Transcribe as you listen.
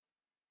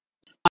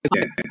Hi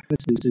there,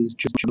 this is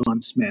John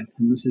Smith,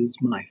 and this is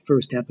my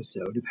first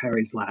episode of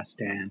Harry's Last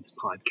Dance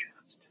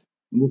podcast.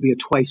 It will be a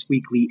twice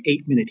weekly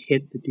 8-minute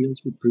hit that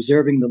deals with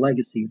preserving the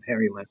legacy of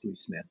Harry Leslie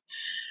Smith,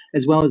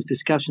 as well as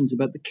discussions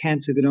about the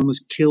cancer that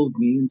almost killed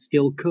me and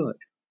still could.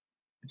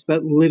 It's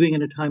about living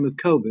in a time of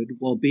COVID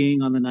while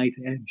being on the knife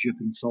edge of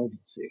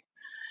insolvency.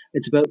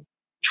 It's about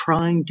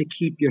trying to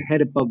keep your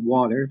head above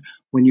water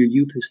when your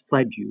youth has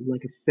fled you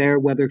like a fair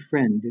weather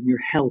friend and your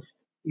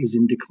health is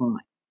in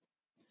decline.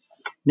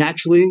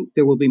 Naturally,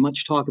 there will be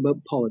much talk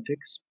about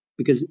politics,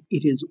 because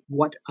it is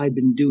what I've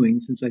been doing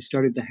since I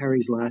started the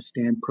Harry's Last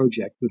Stand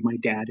project with my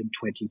dad in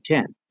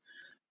 2010.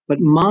 But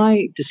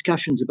my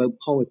discussions about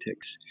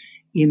politics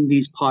in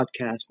these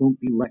podcasts won't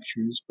be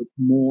lectures, but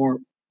more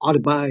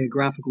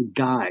autobiographical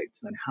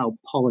guides on how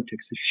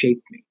politics has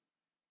shaped me.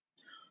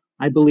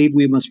 I believe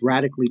we must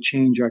radically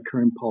change our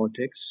current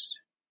politics,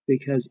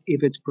 because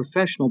if it's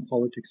professional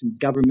politics in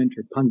government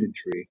or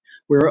punditry,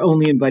 we're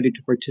only invited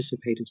to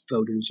participate as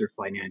voters or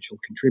financial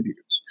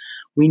contributors.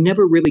 We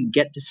never really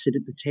get to sit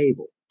at the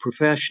table.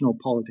 Professional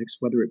politics,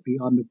 whether it be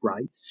on the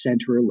right,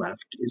 center, or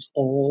left, is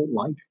all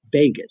like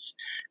Vegas,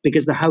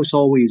 because the house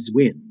always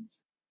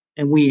wins,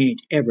 and we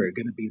ain't ever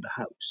going to be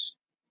the house.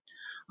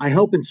 I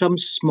hope in some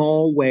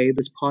small way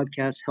this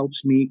podcast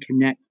helps me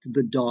connect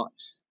the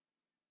dots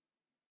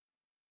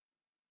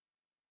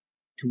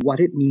to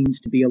what it means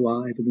to be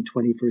alive in the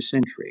 21st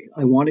century.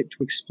 I want it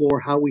to explore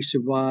how we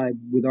survive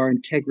with our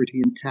integrity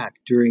intact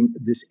during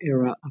this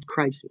era of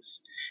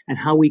crisis, and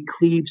how we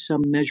cleave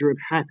some measure of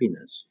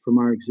happiness from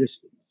our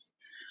existence.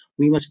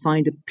 We must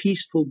find a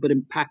peaceful but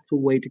impactful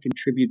way to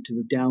contribute to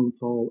the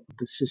downfall of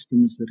the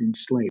systems that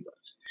enslave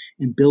us,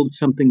 and build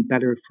something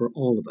better for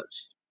all of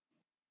us.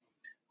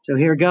 So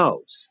here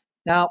goes.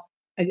 Now,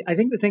 I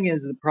think the thing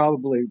is that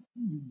probably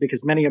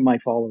because many of my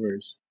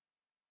followers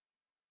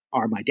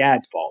are my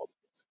dad's followers,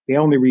 the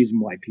only reason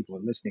why people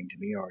are listening to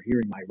me or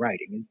hearing my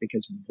writing is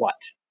because of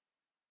what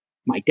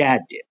my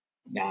dad did.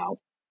 Now,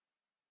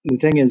 the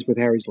thing is with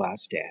Harry's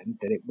Last Stand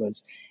that it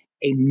was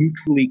a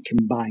mutually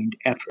combined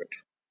effort.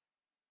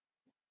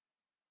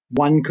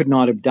 One could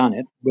not have done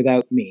it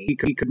without me.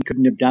 He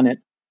couldn't have done it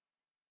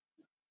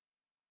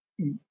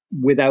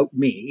without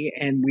me,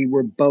 and we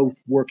were both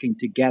working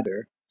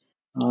together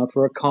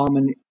for a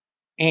common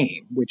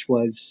aim, which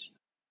was,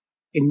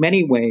 in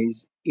many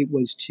ways, it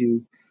was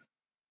to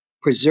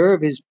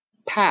preserve his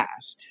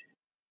past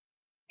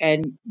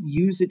and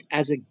use it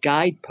as a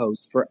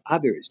guidepost for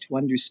others to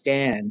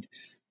understand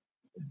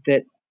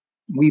that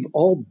we've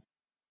all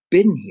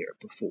been here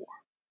before.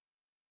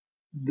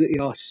 The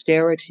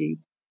austerity,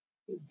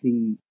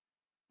 the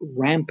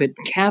rampant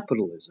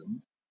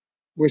capitalism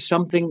were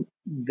something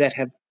that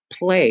have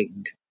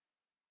plagued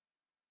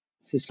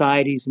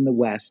societies in the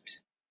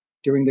West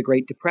during the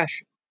Great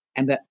Depression,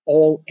 and that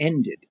all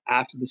ended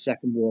after the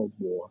Second World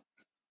War,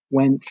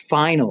 when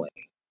finally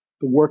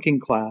the working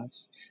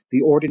class,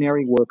 the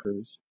ordinary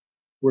workers,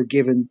 were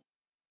given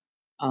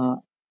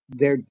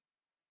their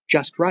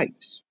just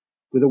rights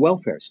with a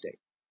welfare state.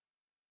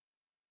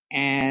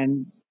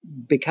 And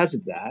because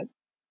of that,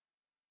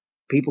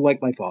 people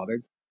like my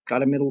father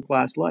got a middle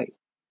class life.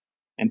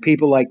 And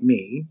people like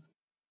me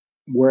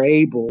were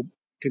able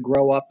to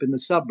grow up in the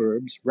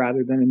suburbs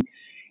rather than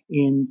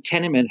in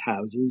tenement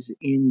houses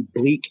in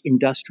bleak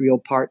industrial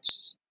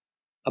parts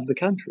of the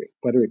country,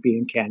 whether it be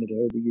in Canada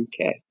or the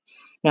UK.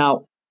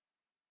 Now,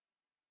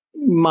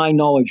 my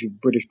knowledge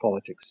of British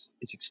politics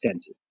is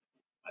extensive.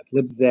 I've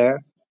lived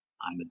there.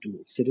 I'm a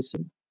dual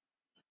citizen.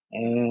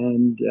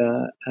 And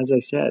as I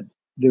said,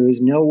 there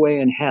is no way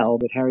in hell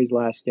that Harry's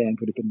Last Stand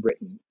could have been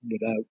written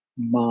without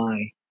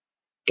my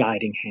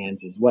guiding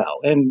hands as well.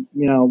 And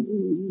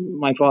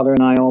my father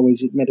and I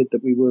always admitted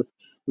that we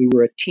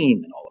were a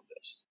team in all of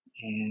this,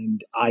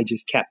 and I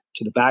just kept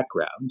to the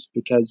backgrounds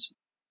because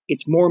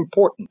it's more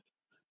important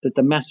that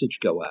the message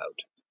go out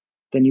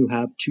than you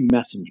have two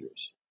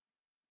messengers.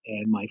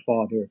 And my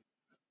father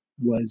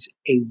was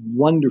a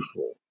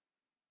wonderful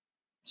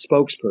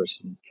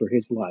spokesperson for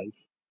his life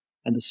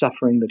and the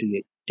suffering that he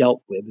had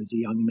dealt with as a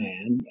young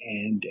man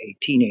and a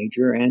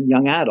teenager and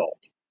young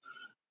adult.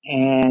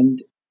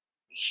 And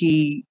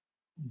he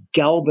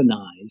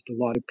galvanized a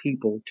lot of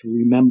people to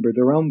remember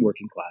their own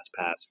working class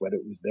past, whether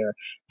it was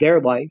their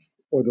life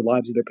or the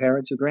lives of their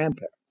parents or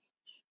grandparents.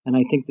 And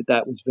I think that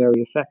that was very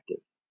effective.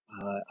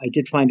 I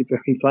did find it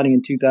very funny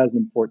in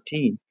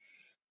 2014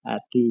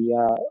 at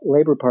the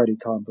Labour Party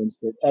conference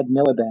that Ed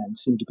Miliband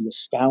seemed to be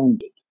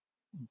astounded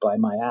by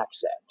my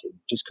accent and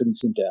just couldn't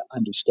seem to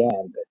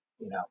understand that,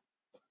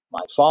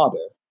 my father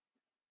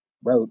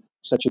wrote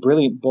such a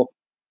brilliant book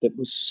that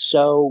was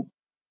so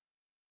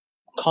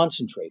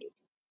concentrated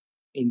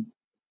in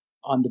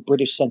on the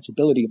British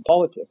sensibility of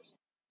politics,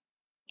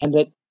 and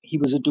that he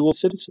was a dual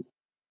citizen,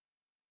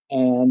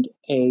 and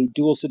a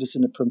dual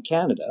citizen from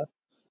Canada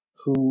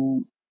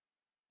who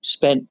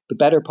spent the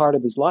better part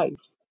of his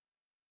life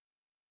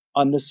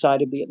on this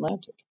side of the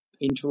Atlantic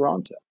in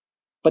Toronto.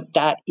 But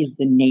that is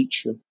the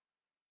nature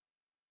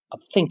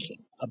of thinking,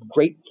 of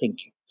great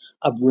thinking.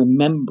 of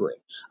remembering,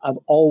 of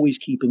always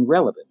keeping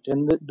relevant.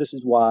 And this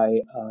is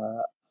why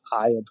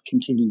I have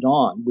continued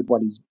on with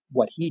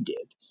what he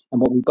did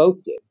and what we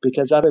both did,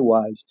 because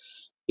otherwise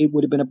it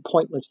would have been a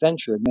pointless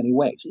venture in many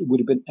ways. It would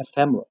have been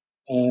ephemeral.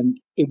 And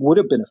it would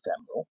have been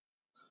ephemeral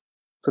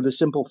for the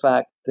simple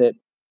fact that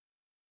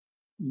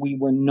we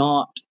were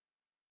not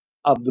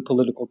of the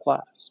political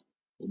class.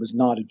 He was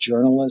not a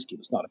journalist. He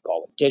was not a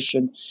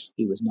politician.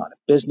 He was not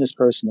a business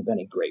person of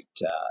any great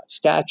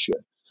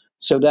stature.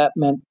 So that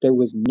meant there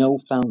was no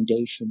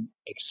foundation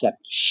except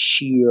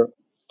sheer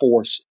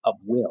force of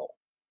will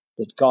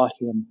that got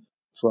him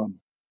from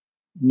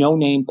no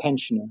name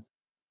pensioner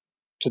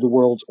to the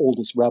world's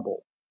oldest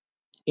rebel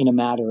in a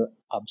matter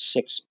of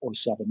 6 or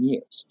 7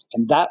 years.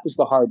 And that was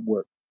the hard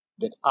work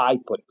that I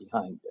put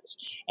behind this.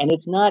 And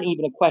it's not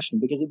even a question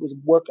because it was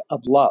work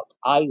of love.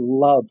 I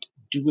loved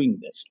doing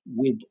this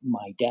with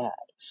my dad.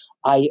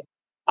 I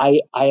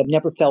I have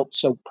never felt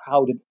so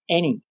proud of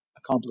any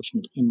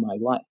accomplishment in my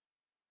life,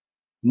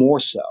 more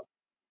so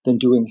than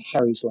doing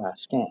Harry's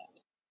Last Stand.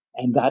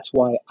 And that's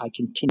why I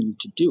continue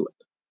to do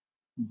it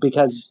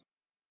because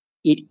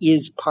it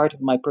is part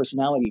of my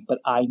personality, but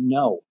I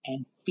know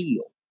and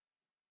feel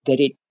that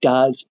it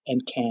does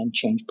and can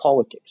change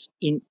politics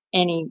in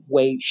any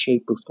way,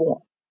 shape, or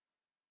form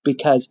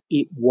because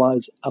it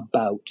was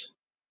about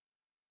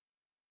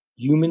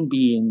human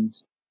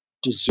beings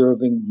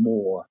deserving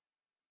more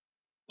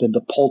than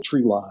the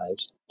paltry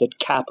lives that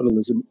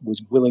capitalism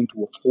was willing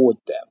to afford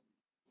them.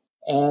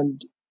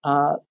 And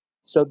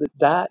so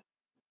that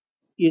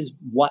is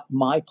what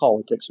my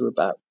politics are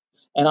about.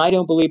 And I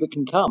don't believe it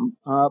can come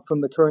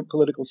from the current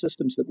political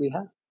systems that we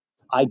have.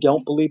 I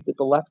don't believe that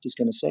the left is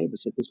going to save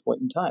us at this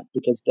point in time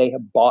because they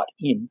have bought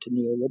into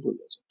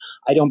neoliberalism.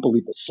 I don't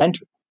believe the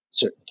center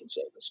certainly can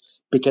save us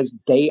because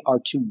they are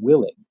too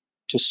willing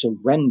to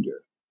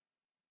surrender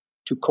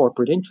to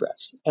corporate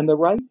interests. And the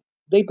right,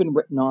 they've been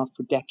written off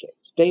for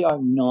decades. They are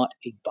not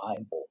a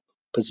viable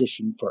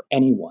position for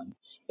anyone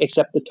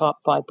except the top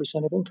 5%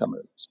 of income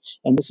earners.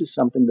 And this is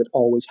something that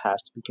always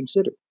has to be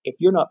considered. If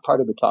you're not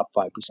part of the top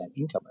 5%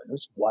 income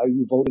earners, why are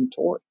you voting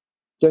Tory?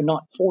 They're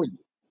not for you.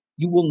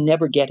 You will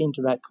never get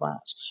into that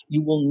class.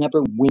 You will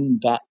never win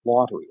that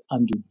lottery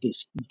under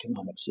this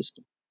economic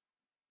system.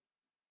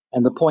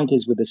 And the point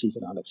is with this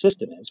economic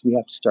system is we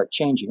have to start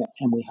changing it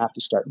and we have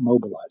to start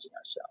mobilizing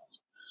ourselves.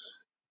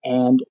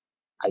 And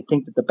I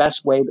think that the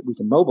best way that we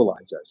can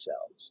mobilize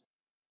ourselves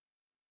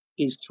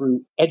is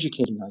through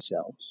educating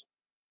ourselves,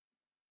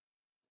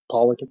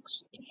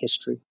 politics, in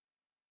history,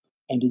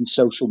 and in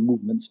social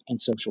movements and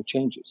social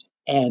changes,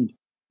 and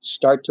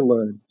start to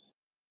learn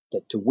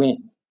that to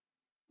win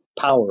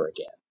power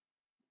again,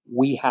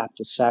 we have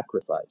to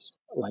sacrifice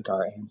like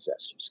our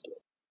ancestors did.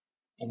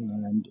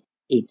 And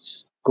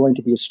it's going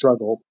to be a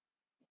struggle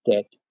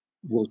that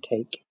will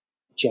take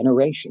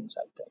generations,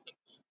 I think.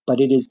 But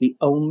it is the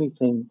only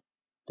thing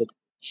that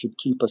should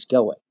keep us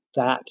going.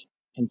 That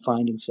and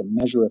finding some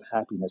measure of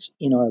happiness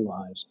in our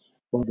lives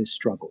while this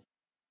struggle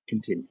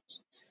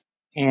continues.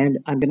 And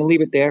I'm going to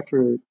leave it there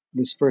for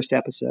this first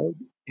episode.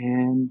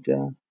 And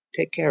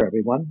take care,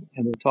 everyone.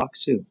 And we'll talk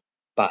soon.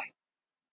 Bye.